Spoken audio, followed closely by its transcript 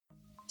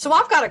So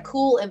I've got a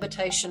cool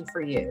invitation for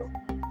you.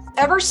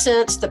 Ever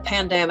since the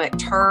pandemic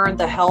turned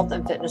the health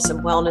and fitness and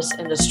wellness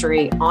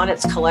industry on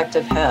its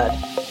collective head,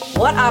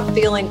 what I'm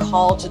feeling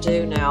called to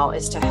do now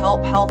is to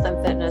help health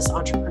and fitness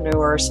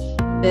entrepreneurs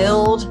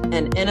build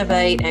and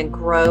innovate and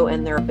grow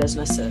in their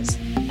businesses.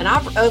 And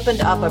I've opened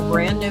up a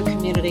brand new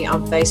community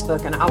on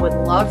Facebook, and I would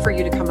love for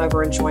you to come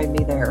over and join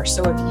me there.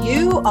 So if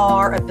you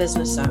are a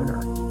business owner,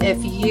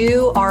 if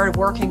you are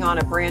working on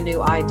a brand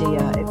new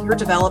idea, if you're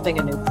developing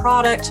a new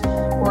product,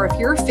 or if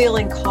you're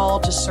feeling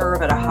called to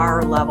serve at a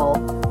higher level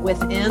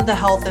within the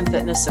health and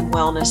fitness and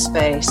wellness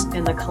space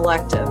in the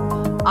collective,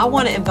 I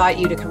want to invite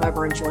you to come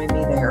over and join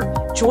me there.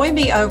 Join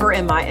me over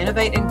in my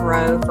Innovate and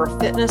Grow for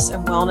fitness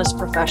and wellness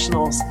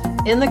professionals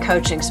in the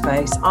coaching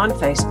space on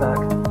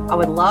Facebook. I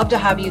would love to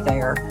have you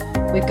there.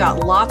 We've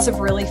got lots of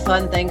really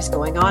fun things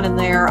going on in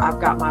there. I've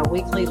got my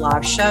weekly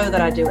live show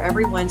that I do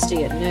every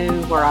Wednesday at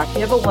noon where I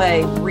give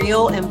away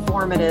real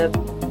informative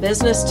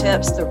business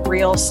tips, the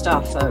real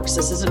stuff, folks.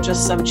 This isn't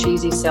just some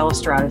cheesy sales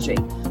strategy.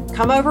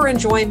 Come over and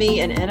join me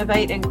and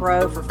Innovate and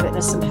Grow for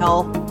fitness and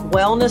health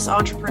wellness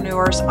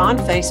entrepreneurs on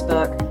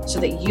Facebook so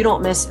that you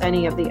don't miss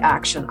any of the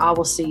action. I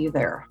will see you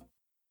there.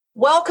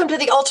 Welcome to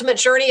the ultimate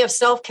journey of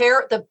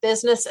self-care, the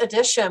business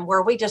edition,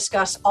 where we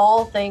discuss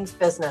all things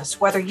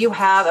business. Whether you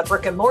have a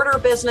brick and mortar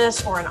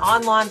business or an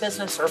online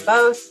business or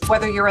both,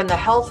 whether you're in the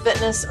health,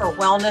 fitness, or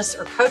wellness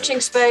or coaching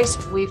space,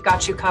 we've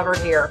got you covered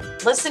here.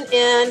 Listen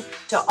in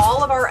to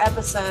all of our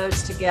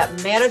episodes to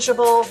get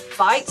manageable,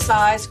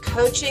 bite-sized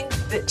coaching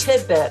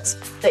tidbits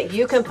that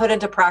you can put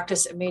into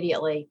practice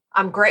immediately.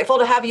 I'm grateful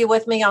to have you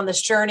with me on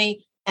this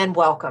journey, and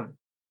welcome.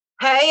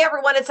 Hey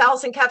everyone, it's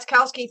Allison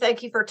Katzkowski.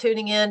 Thank you for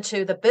tuning in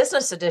to the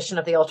business edition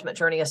of the Ultimate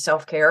Journey of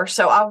Self-Care.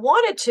 So I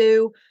wanted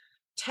to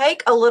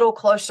take a little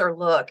closer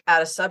look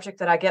at a subject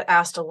that I get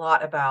asked a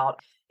lot about.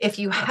 If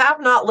you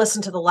have not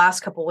listened to the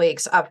last couple of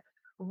weeks, I've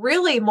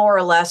really more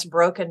or less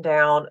broken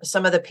down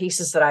some of the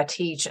pieces that I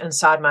teach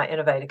inside my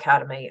Innovate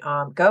Academy.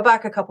 Go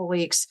back a couple of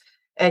weeks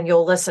and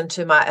you'll listen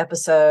to my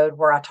episode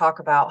where I talk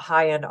about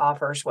high-end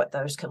offers, what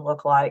those can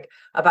look like,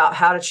 about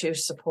how to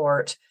choose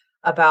support,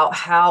 about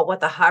what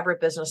the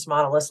hybrid business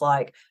model is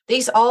like.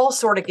 These all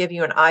sort of give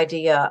you an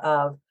idea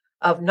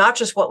of not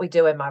just what we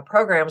do in my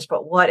programs,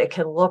 but what it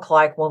can look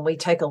like when we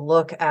take a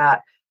look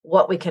at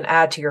what we can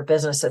add to your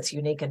business that's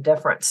unique and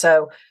different.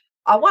 So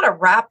I want to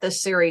wrap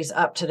this series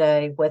up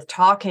today with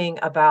talking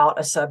about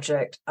a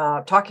subject,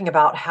 talking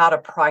about how to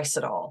price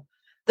it all.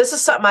 This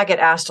is something I get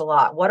asked a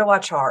lot. What do I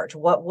charge?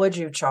 What would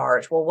you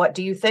charge? Well, what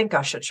do you think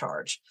I should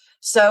charge?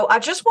 So I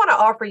just want to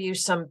offer you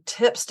some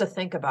tips to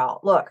think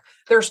about. Look,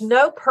 there's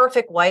no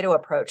perfect way to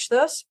approach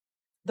this.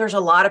 There's a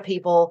lot of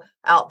people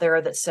out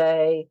there that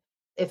say,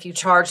 if you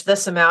charge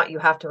this amount, you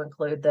have to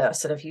include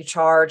this. And if you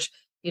charge,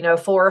 4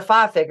 or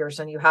 5 figures,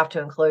 then you have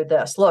to include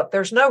this. Look,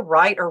 there's no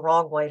right or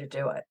wrong way to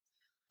do it.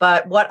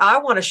 But what I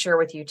want to share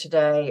with you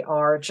today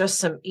are just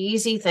some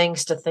easy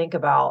things to think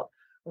about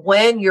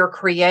when you're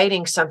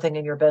creating something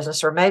in your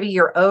business, or maybe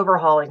you're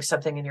overhauling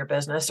something in your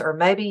business, or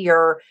maybe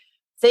you're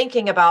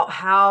thinking about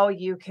how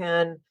you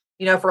can,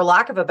 for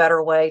lack of a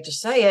better way to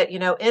say it,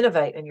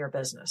 innovate in your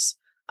business.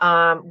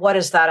 What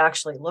does that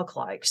actually look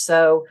like?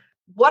 So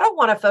what I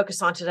want to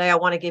focus on today, I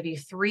want to give you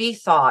 3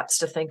 thoughts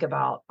to think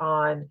about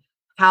on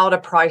how to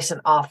price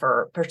an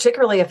offer,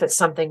 particularly if it's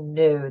something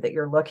new that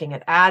you're looking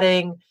at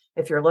adding,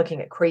 if you're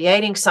looking at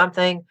creating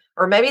something,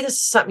 or maybe this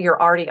is something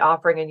you're already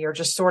offering and you're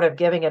just sort of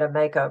giving it a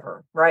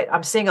makeover, right?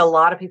 I'm seeing a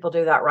lot of people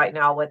do that right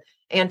now with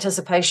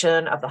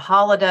anticipation of the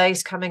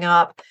holidays coming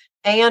up.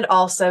 And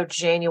also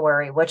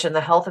January, which in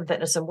the health and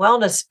fitness and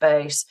wellness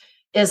space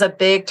is a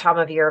big time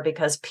of year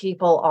because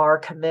people are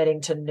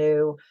committing to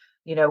new,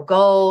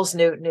 goals,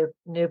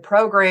 new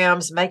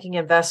programs, making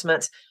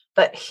investments.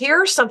 But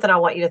here's something I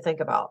want you to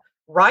think about.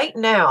 Right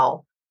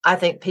now, I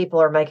think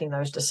people are making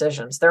those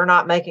decisions. They're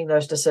not making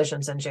those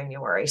decisions in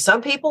January.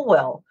 Some people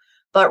will,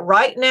 but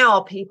right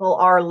now people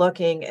are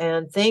looking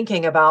and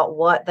thinking about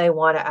what they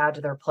want to add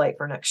to their plate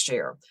for next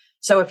year.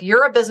 So if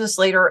you're a business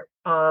leader,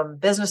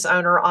 business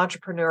owner,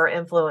 entrepreneur,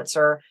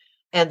 influencer,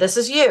 and this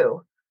is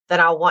you, then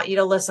I want you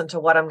to listen to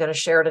what I'm going to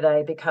share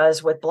today,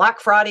 because with Black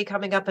Friday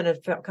coming up in a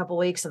couple of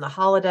weeks and the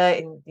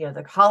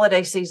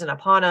holiday season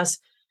upon us,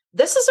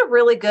 this is a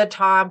really good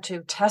time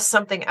to test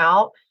something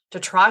out, to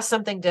try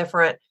something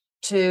different,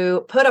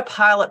 to put a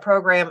pilot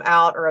program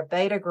out or a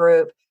beta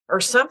group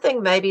or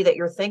something maybe that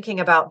you're thinking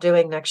about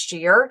doing next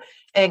year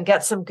and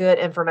get some good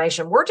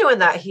information. We're doing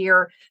that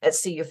here at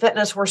CU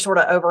Fitness. We're sort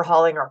of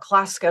overhauling our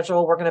class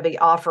schedule. We're going to be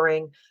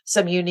offering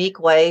some unique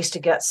ways to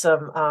get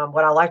some,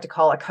 what I like to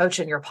call a coach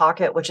in your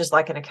pocket, which is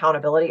like an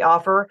accountability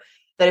offer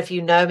that if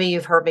you know me,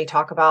 you've heard me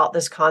talk about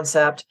this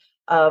concept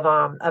of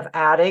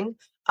adding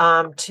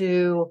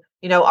to,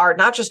 our,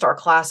 not just our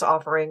class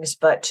offerings,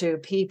 but to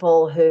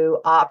people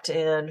who opt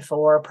in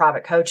for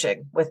private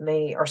coaching with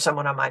me or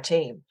someone on my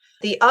team.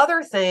 The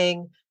other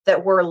thing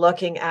that we're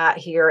looking at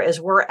here is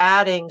we're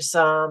adding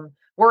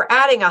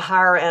a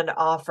higher end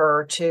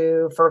offer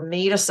for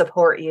me to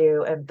support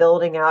you in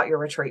building out your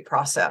retreat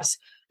process.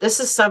 This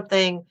is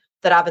something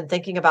that I've been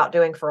thinking about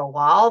doing for a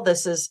while.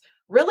 This is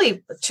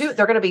really there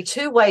are going to be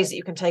two ways that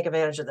you can take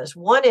advantage of this.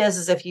 One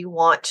is if you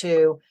want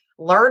to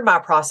learn my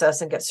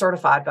process and get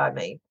certified by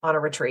me on a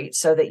retreat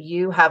so that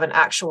you have an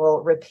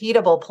actual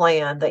repeatable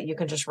plan that you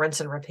can just rinse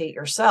and repeat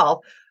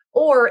yourself.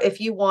 Or if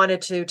you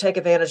wanted to take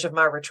advantage of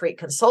my retreat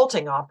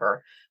consulting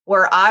offer,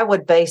 where I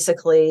would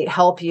basically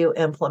help you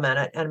implement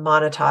it and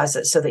monetize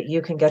it so that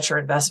you can get your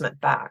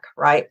investment back,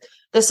 right?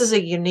 This is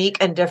a unique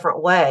and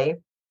different way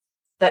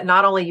that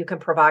not only you can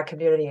provide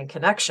community and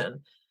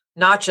connection,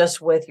 not just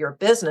with your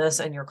business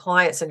and your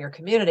clients and your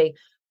community,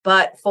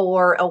 but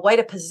for a way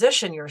to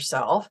position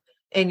yourself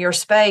in your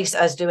space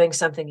as doing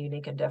something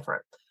unique and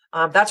different.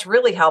 That's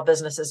really how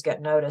businesses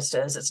get noticed.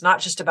 Is it's not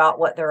just about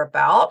what they're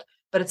about,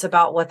 but it's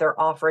about what they're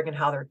offering and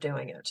how they're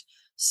doing it.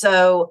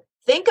 So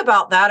think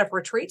about that. If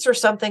retreats are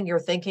something you're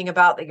thinking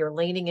about, that you're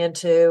leaning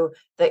into,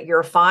 that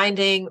you're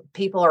finding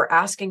people are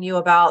asking you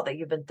about, that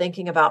you've been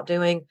thinking about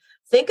doing,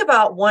 think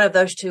about one of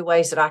those two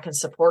ways that I can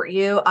support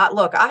you.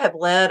 I have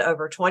led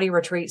over 20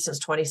 retreats since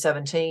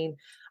 2017.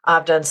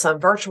 I've done some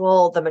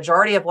virtual. The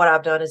majority of what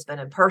I've done has been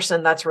in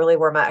person. That's really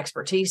where my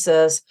expertise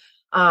is,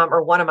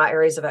 or one of my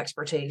areas of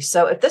expertise.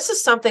 So if this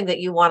is something that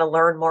you want to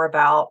learn more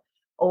about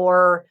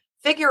or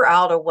figure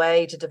out a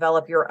way to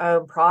develop your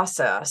own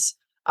process,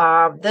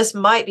 this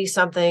might be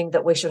something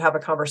that we should have a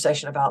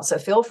conversation about. So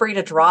feel free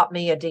to drop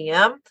me a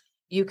DM.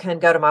 You can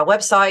go to my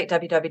website,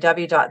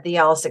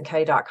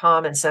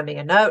 www.theallisonk.com, and send me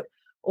a note,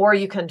 or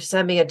you can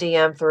send me a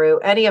DM through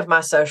any of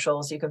my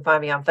socials. You can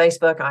find me on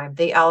Facebook. I am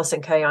The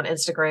Allison K on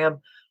Instagram.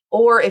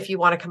 Or if you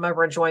want to come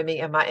over and join me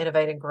in my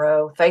Innovate and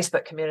Grow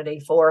Facebook community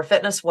for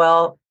fitness,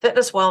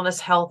 wellness,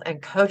 health,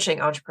 and coaching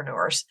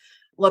entrepreneurs.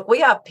 Look, we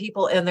have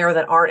people in there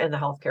that aren't in the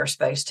healthcare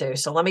space too.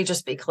 So let me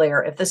just be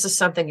clear. If this is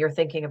something you're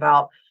thinking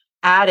about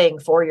adding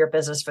for your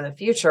business for the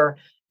future,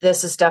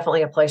 this is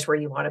definitely a place where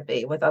you want to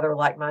be with other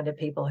like-minded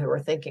people who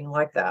are thinking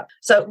like that.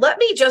 So let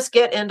me just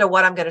get into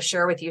what I'm going to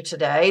share with you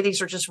today.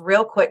 These are just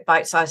real quick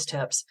bite-sized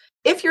tips.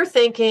 If you're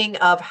thinking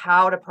of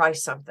how to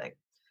price something,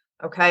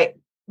 okay,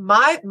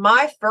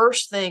 my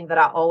first thing that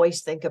I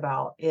always think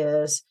about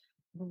is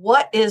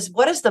what is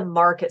the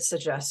market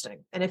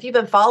suggesting? And if you've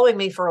been following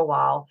me for a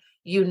while,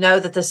 you know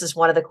that this is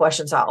one of the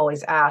questions I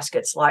always ask.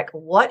 It's like,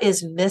 what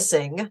is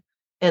missing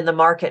in the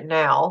market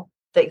now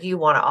that you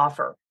want to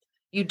offer?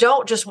 You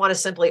don't just want to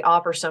simply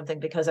offer something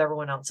because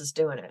everyone else is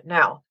doing it.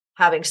 Now,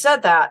 having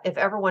said that, if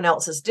everyone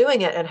else is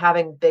doing it and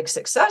having big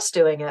success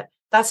doing it,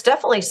 that's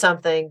definitely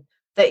something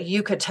that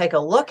you could take a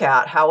look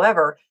at.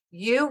 However,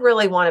 you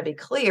really want to be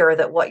clear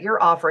that what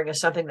you're offering is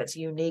something that's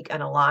unique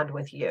and aligned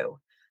with you.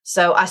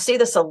 So I see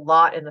this a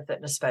lot in the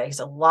fitness space.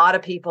 A lot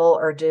of people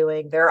are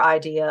doing their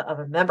idea of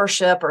a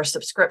membership or a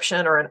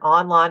subscription or an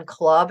online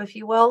club, if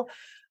you will.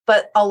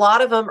 But a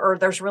lot of them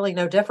there's really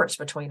no difference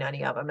between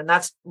any of them. And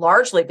that's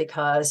largely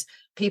because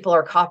people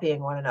are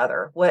copying one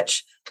another,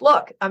 which,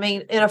 look, I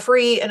mean, in a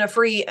free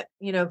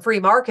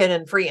market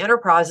and free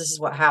enterprise, this is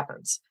what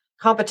happens.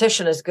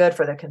 Competition is good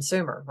for the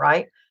consumer,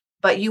 right?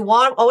 But you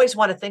always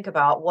want to think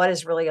about what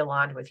is really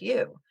aligned with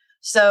you.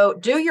 So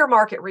do your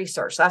market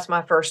research. That's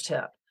my first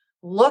tip.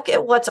 Look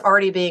at what's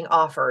already being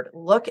offered.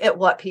 Look at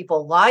what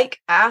people like.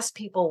 Ask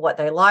people what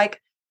they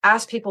like.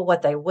 Ask people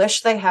what they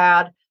wish they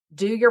had.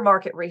 Do your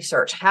market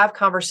research. Have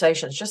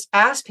conversations. Just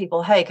ask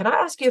people, hey, can I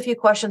ask you a few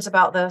questions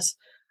about this?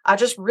 I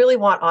just really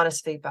want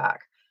honest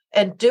feedback.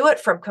 And do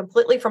it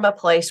completely from a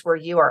place where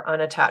you are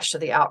unattached to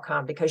the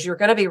outcome, because you're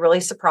going to be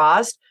really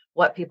surprised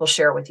what people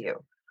share with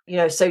you.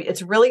 So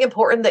it's really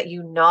important that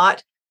you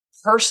not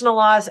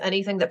personalize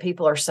anything that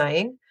people are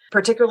saying,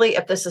 particularly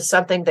if this is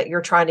something that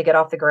you're trying to get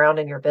off the ground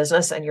in your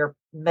business and you're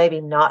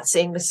maybe not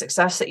seeing the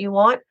success that you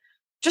want.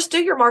 Just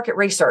do your market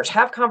research,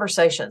 have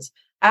conversations,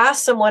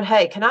 ask someone,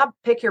 hey, can I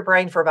pick your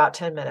brain for about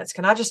 10 minutes?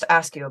 Can I just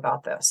ask you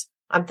about this?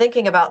 I'm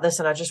thinking about this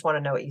and I just want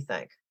to know what you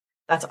think.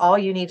 That's all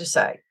you need to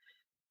say.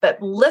 But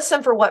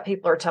listen for what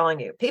people are telling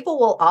you. People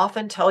will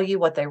often tell you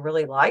what they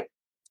really like,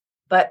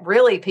 but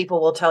really people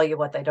will tell you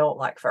what they don't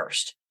like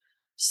first.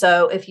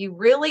 So if you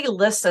really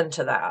listen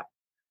to that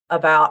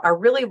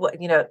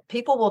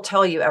people will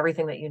tell you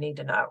everything that you need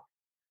to know.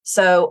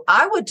 So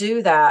I would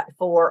do that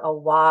for a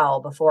while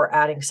before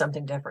adding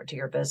something different to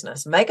your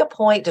business. Make a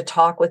point to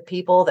talk with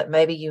people that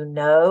maybe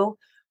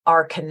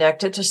are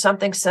connected to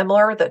something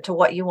similar to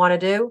what you want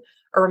to do,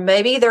 or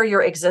maybe they're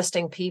your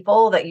existing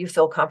people that you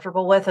feel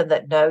comfortable with and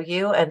that know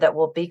you and that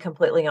will be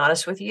completely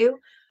honest with you.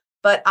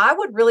 But I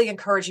would really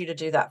encourage you to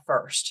do that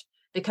first,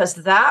 because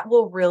that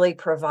will really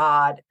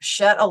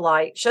shed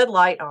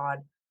light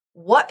on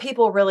what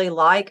people really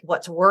like,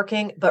 what's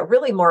working, but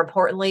really more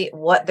importantly,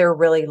 what they're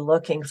really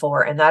looking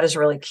for. And that is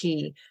really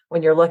key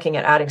when you're looking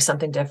at adding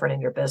something different in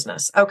your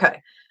business.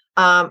 Okay.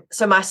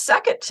 So my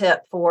second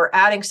tip for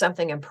adding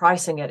something and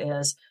pricing it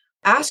is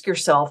ask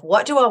yourself,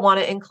 what do I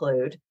want to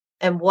include?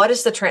 And what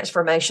is the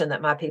transformation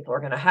that my people are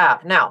going to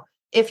have? Now,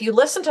 if you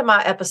listen to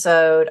my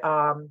episode,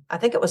 I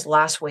think it was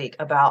last week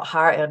about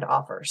higher end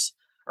offers,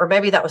 or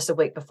maybe that was the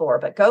week before,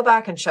 but go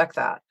back and check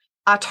that.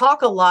 I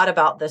talk a lot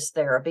about this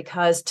there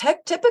because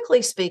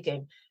typically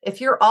speaking,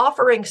 if you're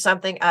offering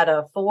something at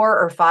a 4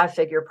 or 5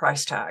 figure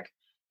price tag,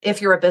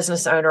 if you're a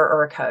business owner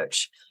or a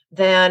coach,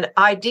 then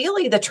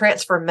ideally the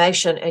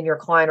transformation in your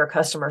client or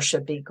customer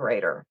should be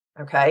greater.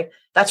 Okay.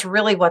 That's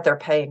really what they're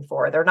paying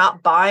for. They're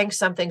not buying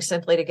something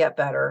simply to get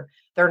better.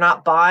 They're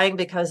not buying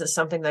because it's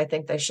something they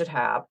think they should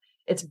have.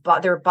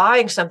 They're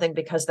buying something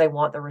because they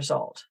want the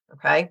result.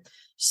 Okay.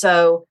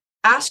 So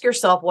ask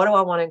yourself, what do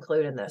I want to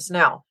include in this?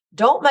 Now,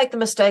 don't make the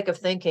mistake of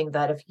thinking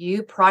that if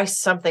you price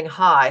something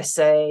high,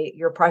 say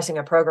you're pricing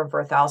a program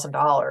for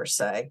 $1,000,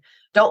 say,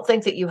 don't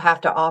think that you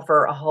have to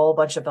offer a whole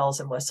bunch of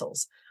bells and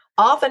whistles.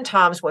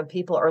 Oftentimes, when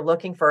people are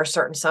looking for a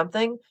certain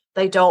something,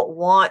 they don't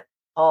want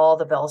all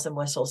the bells and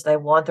whistles. They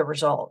want the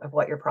result of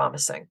what you're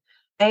promising.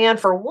 And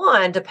for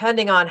one,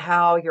 depending on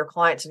how your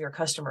clients and your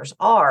customers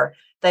are,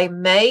 they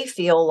may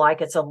feel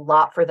like it's a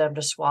lot for them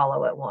to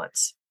swallow at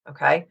once.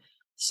 Okay.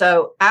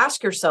 So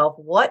ask yourself,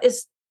 what do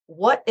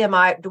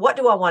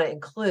I want to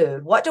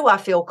include? What do I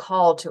feel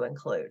called to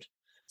include?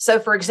 So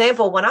for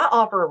example, when I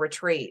offer a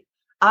retreat,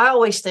 I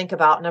always think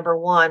about number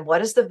one,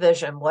 what is the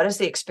vision? What is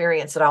the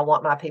experience that I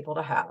want my people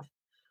to have?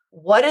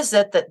 What is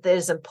it that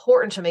is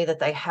important to me that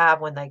they have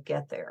when they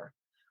get there?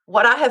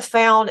 What I have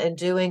found in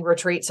doing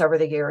retreats over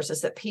the years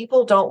is that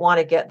people don't want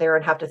to get there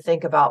and have to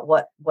think about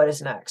what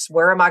is next.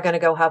 Where am I going to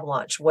go have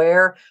lunch?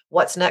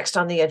 What's next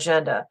on the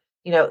agenda?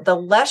 The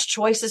less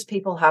choices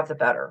people have, the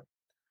better.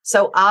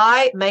 So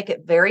I make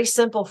it very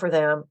simple for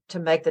them to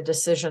make the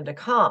decision to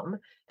come,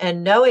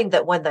 and knowing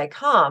that when they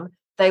come,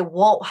 they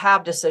won't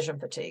have decision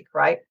fatigue,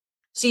 right?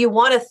 So you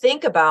want to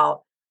think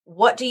about,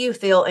 what do you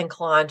feel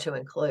inclined to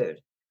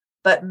include?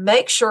 But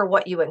make sure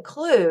what you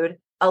include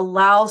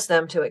allows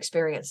them to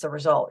experience the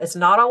result. It's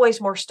not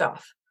always more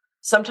stuff.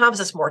 Sometimes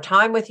it's more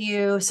time with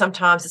you.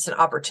 Sometimes it's an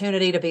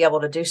opportunity to be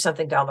able to do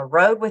something down the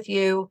road with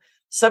you.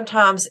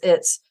 Sometimes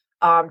it's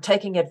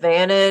taking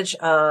advantage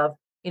of,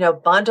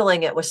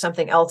 bundling it with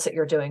something else that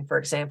you're doing. For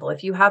example,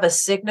 if you have a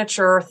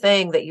signature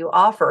thing that you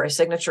offer, a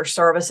signature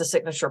service, a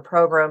signature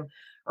program,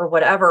 or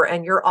whatever,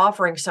 and you're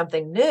offering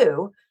something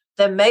new,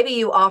 then maybe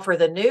you offer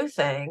the new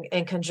thing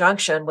in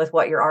conjunction with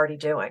what you're already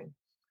doing.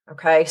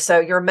 Okay. So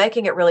you're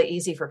making it really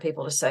easy for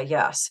people to say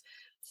yes.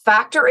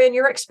 Factor in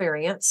your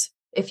experience.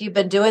 If you've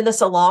been doing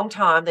this a long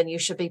time, then you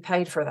should be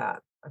paid for that.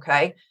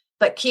 Okay.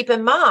 But keep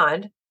in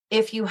mind,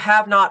 if you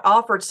have not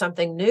offered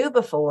something new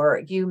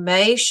before,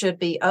 you should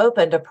be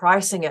open to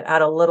pricing it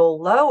at a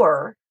little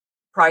lower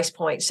price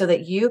point so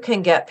that you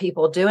can get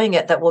people doing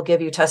it that will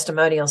give you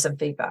testimonials and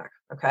feedback.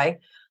 Okay.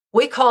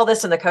 We call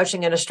this in the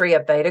coaching industry a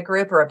beta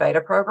group or a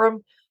beta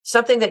program.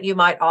 Something that you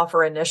might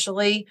offer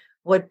initially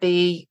would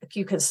be, if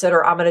you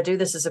consider, I'm going to do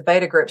this as a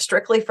beta group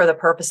strictly for the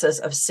purposes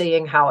of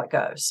seeing how it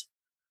goes,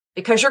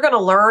 because you're going to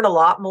learn a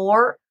lot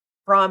more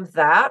from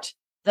that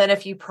than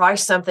if you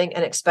price something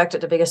and expect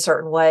it to be a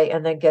certain way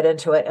and then get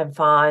into it and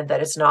find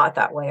that it's not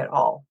that way at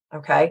all.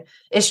 Okay.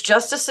 It's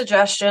just a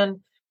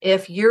suggestion.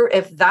 If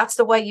that's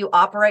the way you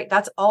operate,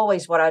 that's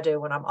always what I do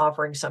when I'm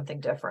offering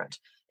something different,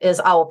 is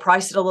I will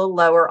price it a little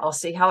lower. I'll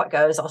see how it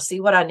goes. I'll see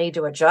what I need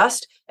to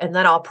adjust, and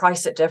then I'll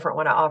price it different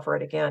when I offer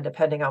it again,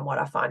 depending on what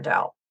I find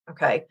out.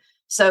 Okay.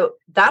 So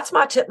that's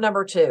my tip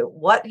number 2.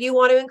 What you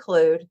want to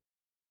include?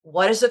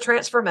 What is the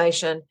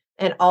transformation?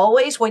 And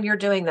always when you're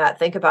doing that,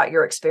 think about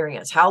your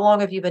experience. How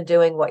long have you been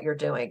doing what you're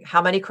doing?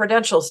 How many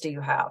credentials do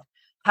you have?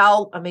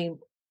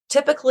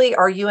 Typically,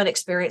 are you an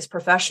experienced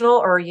professional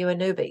or are you a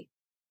newbie?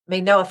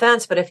 No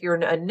offense, but if you're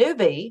a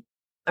newbie,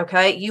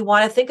 okay, you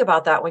want to think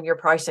about that when you're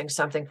pricing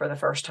something for the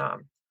first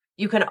time.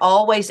 You can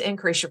always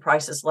increase your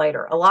prices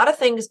later. A lot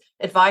of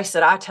advice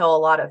that I tell a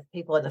lot of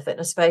people in the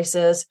fitness space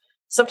is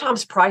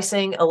sometimes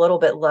pricing a little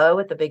bit low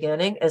at the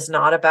beginning is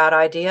not a bad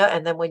idea.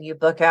 And then when you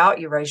book out,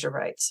 you raise your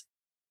rates.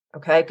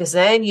 Okay. Because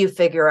then you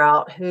figure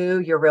out who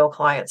your real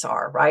clients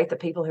are, right? The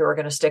people who are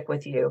going to stick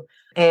with you.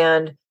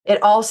 And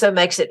it also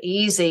makes it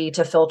easy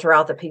to filter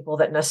out the people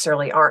that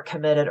necessarily aren't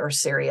committed or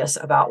serious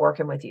about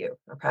working with you.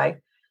 Okay.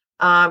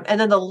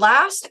 And then the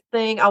last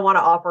thing I want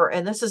to offer,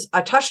 and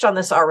I touched on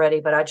this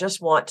already, but I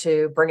just want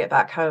to bring it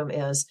back home,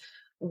 is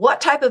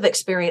what type of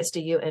experience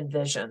do you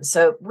envision?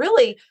 So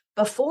really,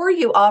 before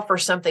you offer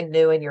something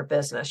new in your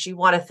business, you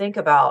want to think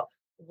about,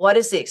 what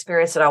is the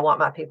experience that I want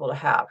my people to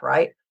have,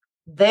 right?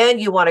 Then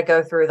you want to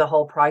go through the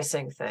whole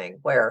pricing thing,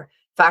 where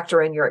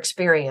factor in your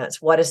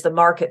experience. What is the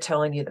market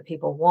telling you that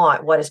people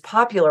want? What is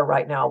popular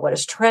right now? What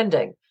is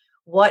trending?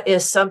 What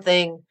is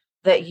something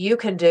that you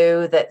can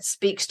do that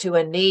speaks to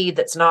a need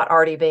that's not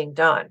already being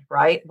done,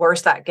 right?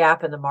 Where's that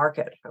gap in the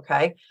market?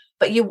 Okay.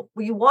 But you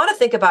want to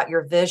think about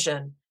your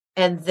vision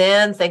and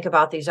then think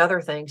about these other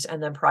things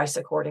and then price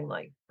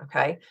accordingly.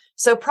 Okay.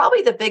 So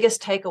probably the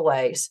biggest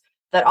takeaways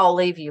that I'll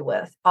leave you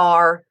with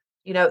are,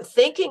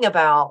 thinking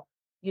about,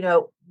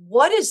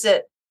 what is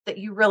it that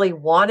you really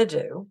want to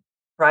do,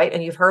 right?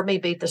 And you've heard me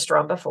beat this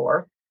drum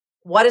before.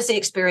 What is the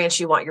experience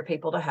you want your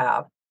people to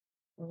have?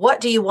 What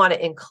do you want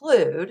to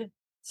include?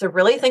 So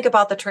really think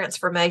about the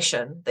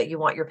transformation that you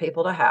want your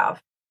people to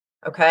have.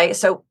 Okay.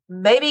 So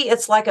maybe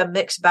it's like a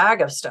mixed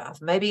bag of stuff.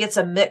 Maybe it's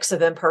a mix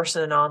of in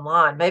person and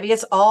online. Maybe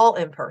it's all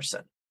in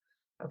person.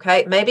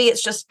 Okay. Maybe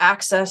it's just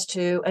access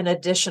to an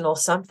additional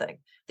something.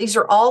 These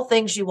are all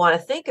things you want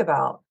to think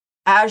about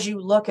as you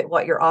look at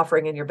what you're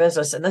offering in your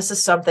business. And this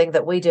is something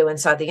that we do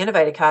inside the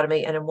Innovate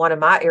Academy and in one of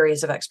my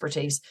areas of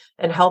expertise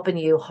in helping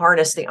you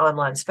harness the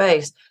online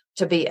space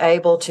to be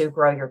able to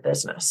grow your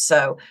business.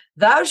 So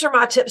those are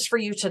my tips for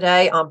you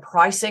today on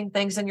pricing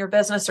things in your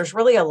business. There's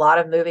really a lot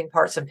of moving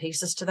parts and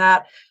pieces to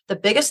that. The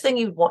biggest thing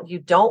you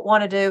don't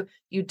want to do,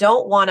 you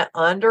don't want to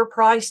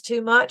underprice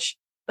too much,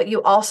 but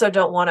you also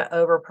don't want to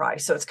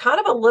overprice. So it's kind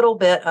of a little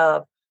bit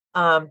of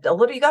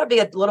you got to be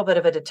a little bit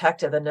of a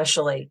detective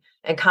initially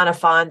and kind of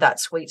find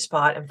that sweet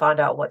spot and find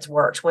out what's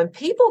worked. When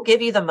people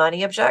give you the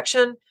money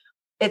objection,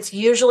 it's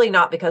usually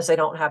not because they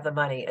don't have the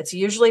money. It's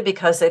usually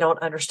because they don't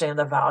understand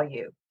the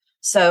value.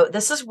 So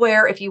this is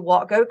where if you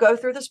go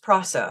through this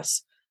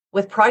process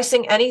with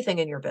pricing anything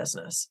in your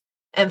business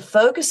and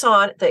focus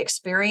on the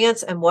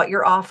experience and what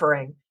you're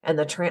offering and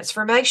the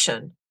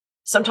transformation.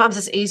 Sometimes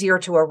it's easier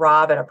to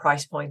arrive at a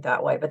price point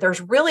that way, but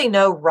there's really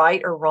no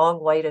right or wrong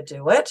way to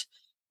do it.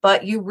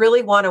 But you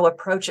really want to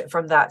approach it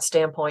from that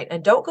standpoint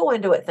and don't go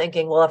into it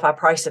thinking, well, if I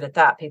price it at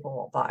that, people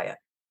won't buy it.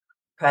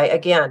 Okay.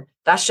 Again,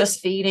 that's just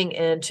feeding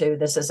into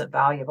this isn't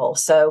valuable.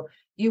 So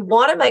you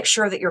want to make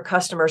sure that your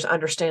customers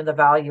understand the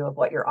value of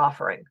what you're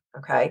offering.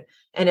 Okay.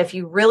 And if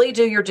you really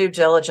do your due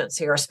diligence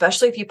here,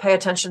 especially if you pay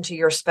attention to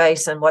your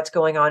space and what's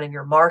going on in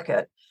your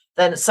market,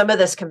 then some of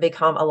this can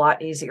become a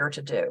lot easier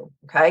to do.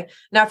 Okay.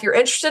 Now, if you're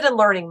interested in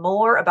learning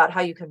more about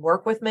how you can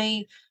work with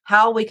me,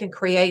 how we can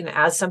create and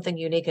add something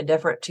unique and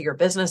different to your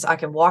business, I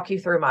can walk you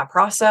through my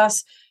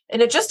process.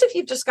 And if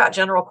you've just got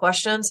general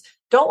questions,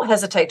 don't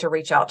hesitate to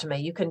reach out to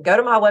me. You can go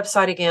to my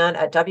website again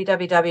at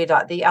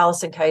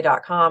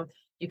www.theallisonk.com.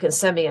 You can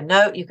send me a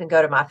note. You can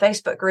go to my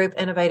Facebook group,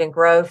 Innovate and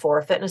Grow for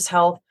fitness,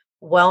 health,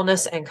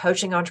 wellness, and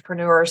coaching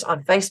entrepreneurs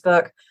on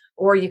Facebook,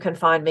 or you can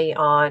find me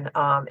on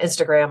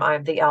Instagram.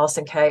 I'm the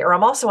Allison K, or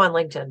I'm also on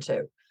LinkedIn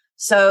too.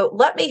 So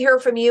let me hear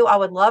from you. I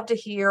would love to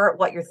hear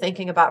what you're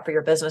thinking about for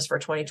your business for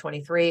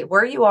 2023,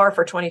 where you are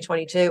for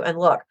 2022. And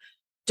look,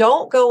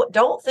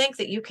 don't think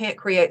that you can't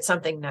create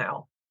something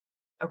now.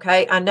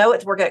 Okay. I know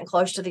we're getting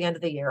close to the end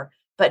of the year,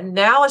 but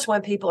now is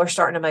when people are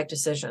starting to make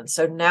decisions.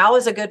 So now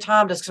is a good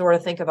time to sort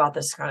of think about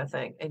this kind of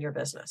thing in your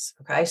business.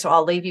 Okay. So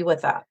I'll leave you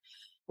with that.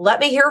 Let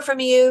me hear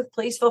from you.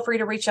 Please feel free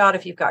to reach out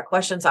if you've got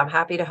questions. I'm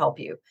happy to help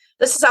you.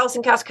 This is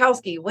Allison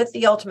Kaskowski with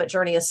The Ultimate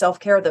Journey of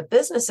Self-Care, the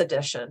business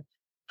edition,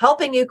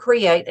 helping you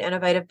create the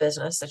innovative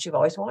business that you've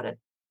always wanted.